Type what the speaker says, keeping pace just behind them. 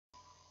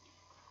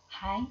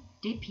Hej,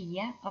 det er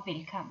Pia, og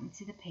velkommen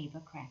til The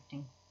Paper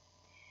Crafting.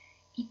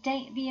 I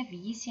dag vil jeg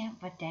vise jer,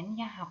 hvordan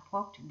jeg har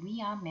brugt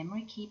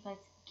WRMK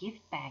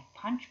gift bag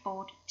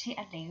punchboard til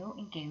at lave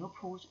en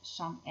gavepose,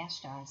 som er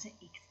størrelse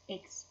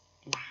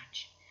XXL.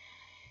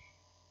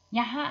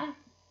 Jeg har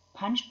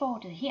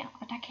punchboardet her,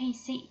 og der kan I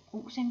se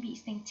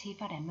brugsanvisning til,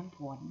 hvordan man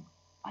bruger den.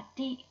 Og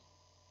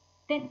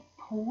den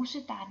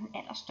pose, der er den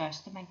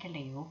allerstørste, man kan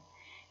lave,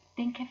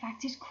 den kan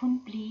faktisk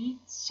kun blive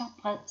så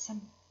bred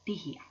som det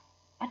her.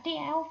 Og det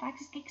er jo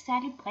faktisk ikke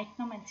særlig bredt,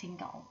 når man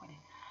tænker over det.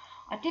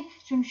 Og det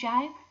synes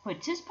jeg på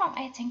et tidspunkt,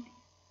 at jeg tænkte,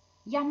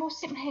 jeg må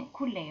simpelthen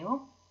kunne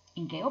lave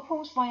en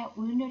gavepose, hvor jeg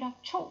udnytter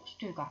 2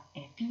 stykker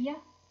af 4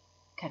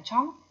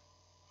 karton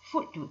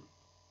fuldt ud.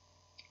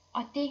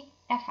 Og det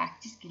er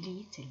faktisk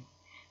lige til.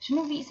 Så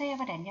nu viser jeg,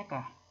 hvordan jeg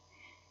gør.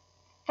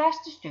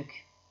 Første stykke,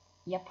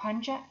 jeg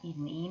puncher i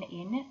den ene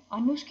ende,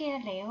 og nu skal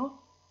jeg lave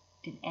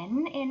den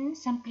anden ende,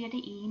 som bliver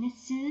det ene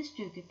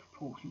sidestykke på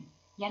posen.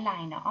 Jeg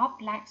liner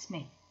op langs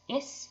med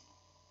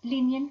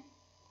S-linjen,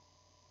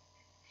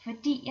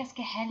 fordi jeg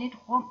skal have lidt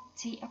rum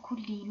til at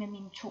kunne lime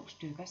mine 2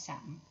 stykker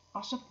sammen.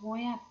 Og så bruger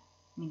jeg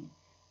min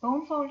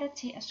bonefolder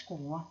til at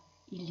score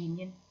i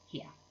linjen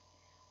her.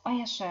 Og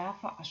jeg sørger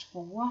for at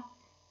score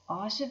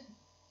også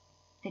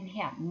den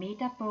her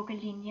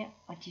midterbukkelinje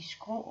og de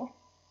skrå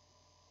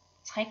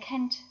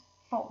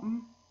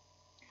trekantformen,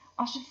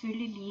 og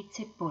selvfølgelig lige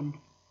til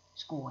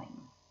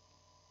bundscoringen.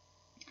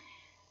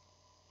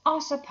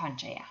 Og så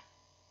puncher jeg.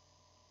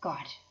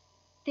 Godt.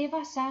 Det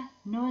var så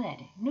noget af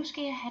det. Nu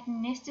skal jeg have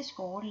den næste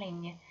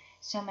scorelinje,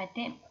 som er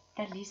den,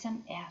 der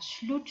ligesom er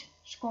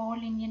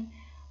slut-scorelinjen,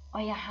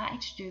 og jeg har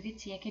et stykke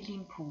til, at jeg kan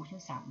lime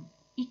posen sammen.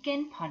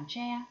 Igen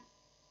puncher jeg.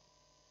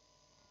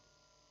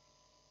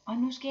 Og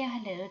nu skal jeg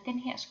have lavet den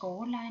her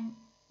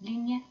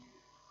scorelinje,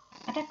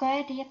 og der gør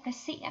jeg det, jeg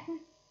placerer den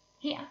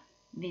her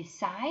ved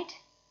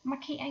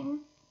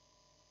side-markeringen.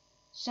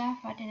 Sørg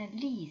for, at den er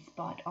lige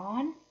spot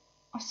on,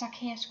 og så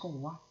kan jeg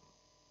score.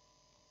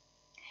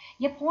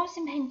 Jeg bruger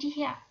simpelthen de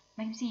her,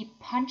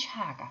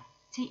 punchhakker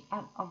til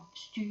at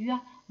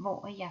styre,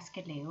 hvor jeg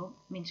skal lave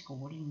min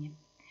scorelinje.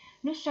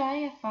 Nu sørger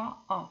jeg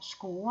for at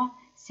score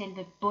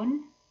selve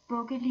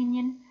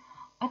bundbukkelinjen,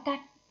 og der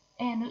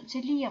er jeg nødt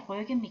til lige at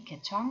rykke mit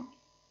karton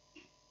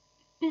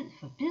bid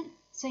for bid,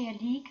 så jeg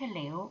lige kan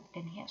lave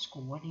den her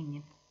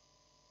scorelinje.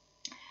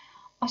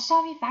 Og så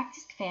er vi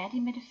faktisk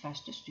færdige med det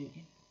første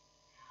stykke.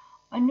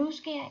 Og nu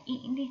skal jeg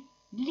egentlig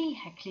lige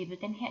have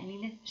klippet den her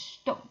lille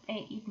stump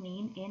af i den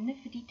ene ende,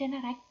 fordi den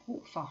er der ikke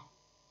brug for.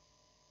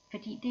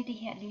 Fordi det er det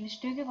her lille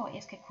stykke, hvor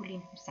jeg skal kunne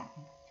lime dem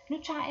sammen.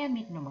 Nu tager jeg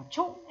mit nummer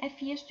 2 af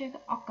 4 stykker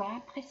og gør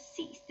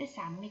præcis det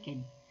samme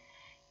igen.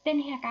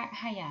 Den her gang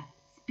har jeg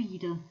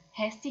speedet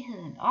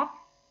hastigheden op,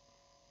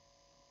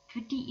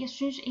 fordi jeg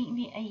synes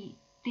egentlig, at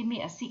det med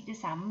at se det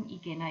samme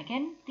igen og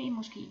igen, det er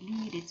måske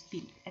lige lidt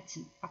spild af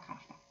tid og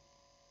kræfter.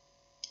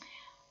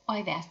 Og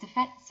i værste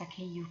fald, så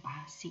kan I jo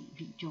bare se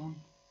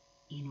videoen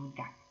endnu en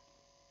gang.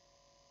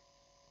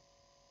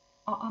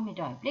 Og om et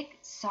øjeblik,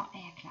 så er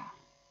jeg klar.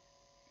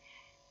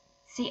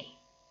 Se,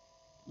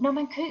 når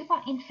man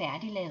køber en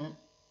færdiglavet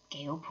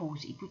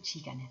gavepose i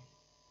butikkerne,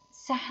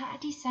 så har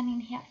de sådan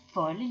en her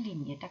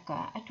foldelinje, der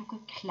gør, at du kan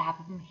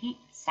klappe dem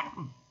helt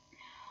sammen.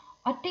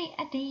 Og det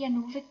er det, jeg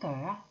nu vil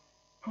gøre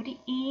på det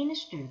ene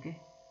stykke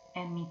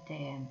af mit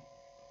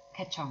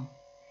karton.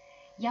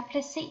 Jeg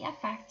placerer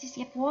faktisk,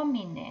 jeg bruger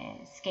min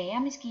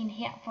skæremaskine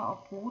her for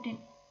at bruge den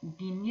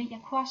linje.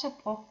 Jeg kunne også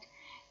have brugt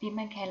det,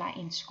 man kalder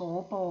en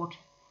scoreboard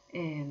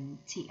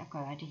til at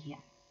gøre det her.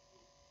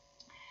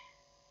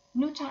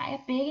 Nu tager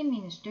jeg begge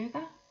mine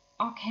stykker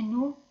og kan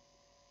nu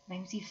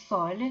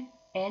folde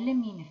alle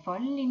mine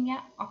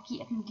foldelinjer og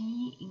giver dem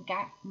lige en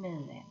gang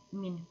med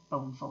min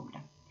bonefolder.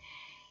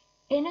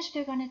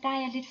 Endestykkerne, der er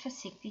jeg lidt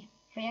forsigtig,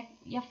 for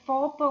jeg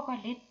forbukker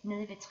lidt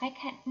nede ved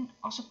trekanten,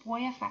 og så bruger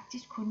jeg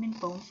faktisk kun min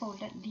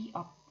bonefolder lige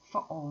op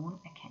for oven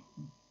af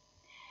kanten.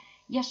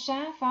 Jeg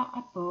sørger for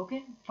at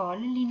bukke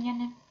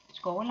foldelinjerne,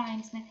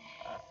 scorelinesene,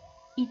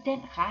 i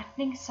den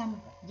retning, som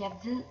jeg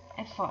ved,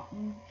 at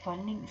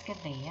foldningen skal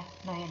være,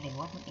 når jeg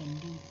laver den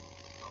endelige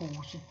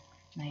pose,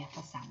 når jeg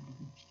får samlet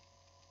den.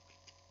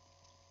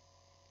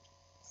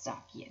 Så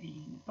giver vi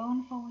lige med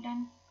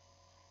bonefolderen.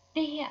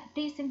 Det her,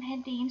 det er simpelthen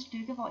det ene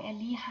stykke, hvor jeg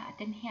lige har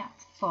den her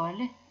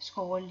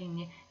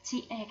folde-scorelinje,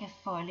 til at jeg kan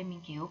folde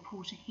min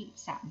gavepose helt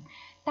sammen.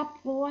 Der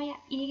bruger jeg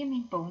ikke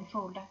min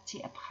bonefolder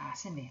til at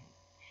presse med.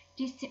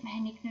 Det er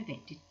simpelthen ikke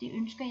nødvendigt. Det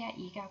ønsker jeg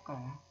ikke at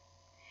gøre.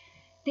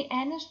 Det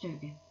andet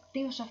stykke,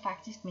 det er jo så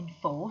faktisk min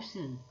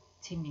forside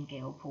til min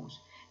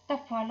gavepose. Der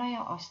folder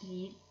jeg også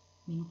lige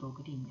mine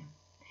bukkelinjer.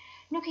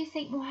 Nu kan I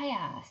se, nu har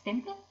jeg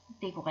stemplet,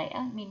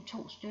 dekoreret mine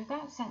 2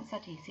 stykker, sådan så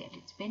det ser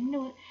lidt spændende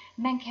ud.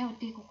 Man kan jo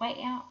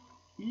dekorere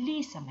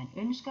lige som man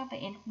ønsker, hvad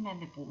enten man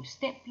vil bruge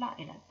stempler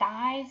eller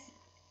dies,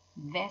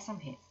 hvad som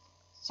helst.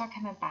 Så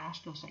kan man bare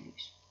slå sig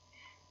løs.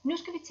 Nu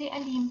skal vi til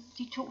at lime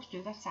de 2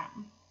 stykker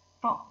sammen,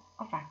 for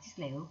at faktisk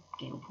lave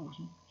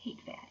gaveposen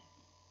helt færdig.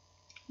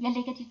 Jeg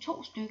lægger de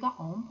 2 stykker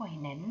oven på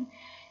hinanden,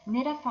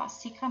 netop for at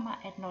sikre mig,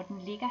 at når den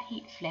ligger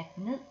helt fladt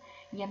ned,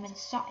 jamen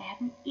så er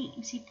den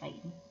ens i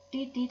bredden.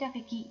 Det er det, der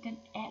vil give den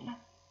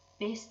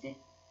allerbedste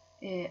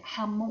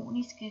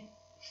harmoniske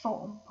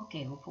form på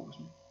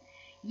gaveposen.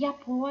 Jeg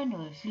bruger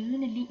noget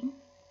flydende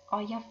lim,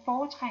 og jeg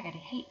foretrækker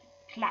det helt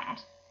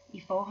klart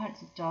i forhold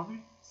til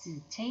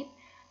dobbeltsidet tape,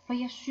 for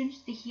jeg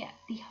synes det her,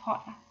 det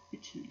holder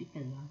betydeligt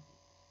bedre.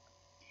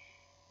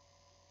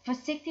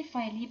 Forsigtigt får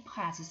jeg lige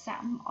presset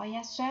sammen, og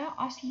jeg sørger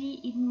også lige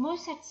i den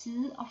modsatte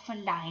side at få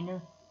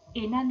linet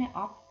enderne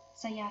op,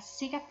 så jeg er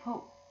sikker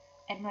på,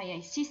 at når jeg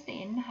i sidste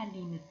ende har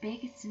limet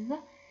begge sider,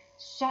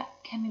 så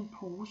kan min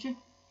pose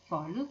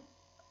foldet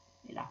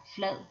eller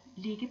flad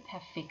ligge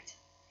perfekt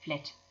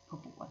fladt på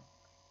bordet.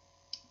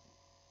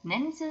 Den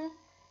anden side,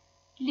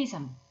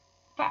 ligesom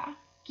før,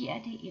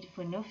 giver det et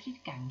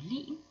fornuftigt gang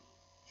lim,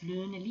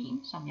 flydende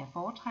lim, som jeg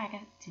foretrækker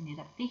til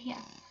netop det her,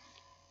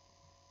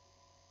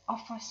 og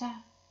får så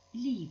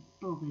lige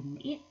bukket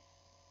den ind,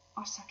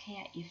 og så kan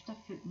jeg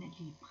efterfølgende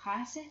lige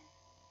presse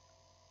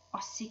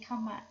og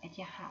sikre mig, at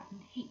jeg har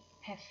den helt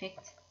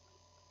perfekt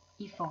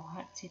i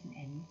forhold til den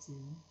anden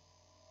side.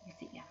 Jeg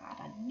ser, jeg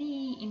retter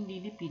lige en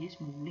lille bitte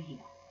smule her.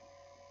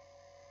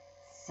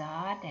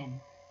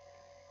 Sådan.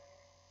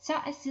 Så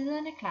er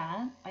siderne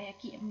klaret, og jeg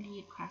giver dem lige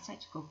et pres og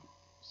et skub.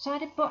 Så er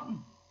det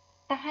bunden.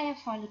 Der har jeg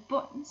foldet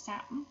bunden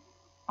sammen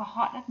og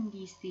holder den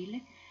lige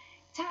stille.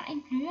 Tager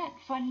en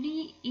blyant for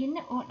lige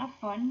inde under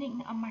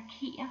foldningen og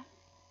markere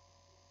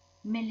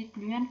med lidt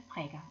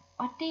blyantprikker.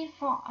 Og det er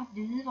for at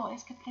vide, hvor jeg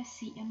skal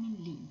placere min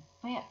lim.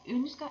 For jeg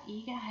ønsker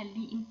ikke at have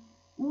lim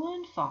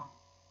udenfor.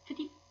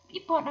 Fordi i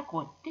bund og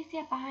grund, det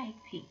ser bare ikke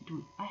pænt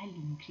ud at have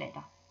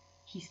limklatter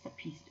hist og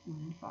pist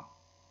udenfor.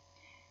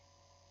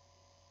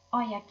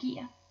 Og jeg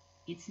giver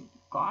et sådan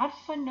godt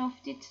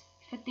fornuftigt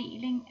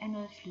fordeling af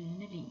noget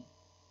flydende lim.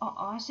 Og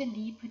også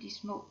lige på de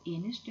små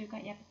endestykker.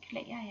 Jeg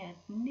beklager, jeg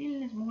er en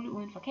lille smule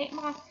uden for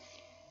kamera.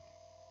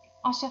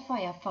 Og så får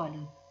jeg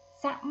foldet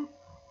sammen.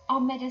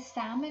 Og med det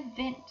samme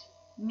vendt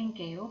min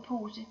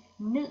gavepose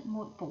ned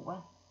mod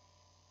bordet.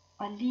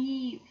 Og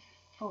lige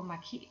få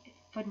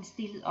den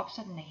stillet op,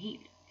 så den er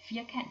helt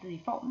firkantet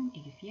i formen.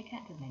 Ikke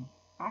firkantet, men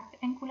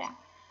rektangulær.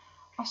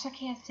 Og så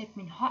kan jeg sætte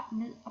min hånd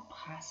ned og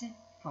presse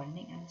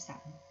foldningerne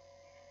sammen.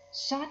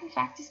 Så er den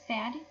faktisk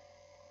færdig.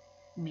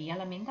 Mere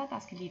eller mindre, der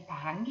skal lige et par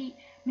hanke i.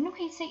 Men nu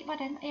kan I se,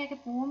 hvordan jeg kan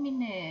bruge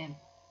min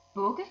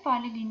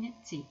bukkefoldelinje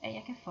til, at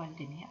jeg kan folde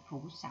den her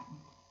pose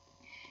sammen.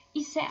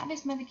 Især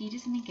hvis man vil give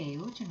det som en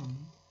gave til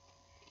nogen.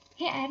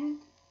 Her er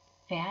den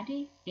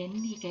færdige,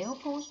 endelige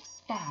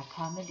gavepose. Der er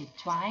kommet lidt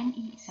twine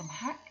i som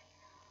hak.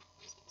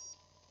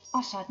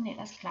 Og så er den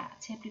ellers klar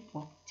til at blive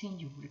brugt til en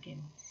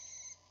julegave.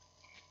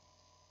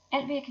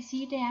 Alt hvad jeg kan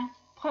sige, det er,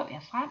 prøv jer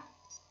frem,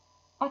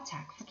 og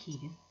tak for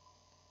kigget.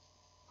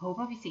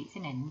 Håber vi ses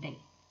en anden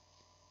dag.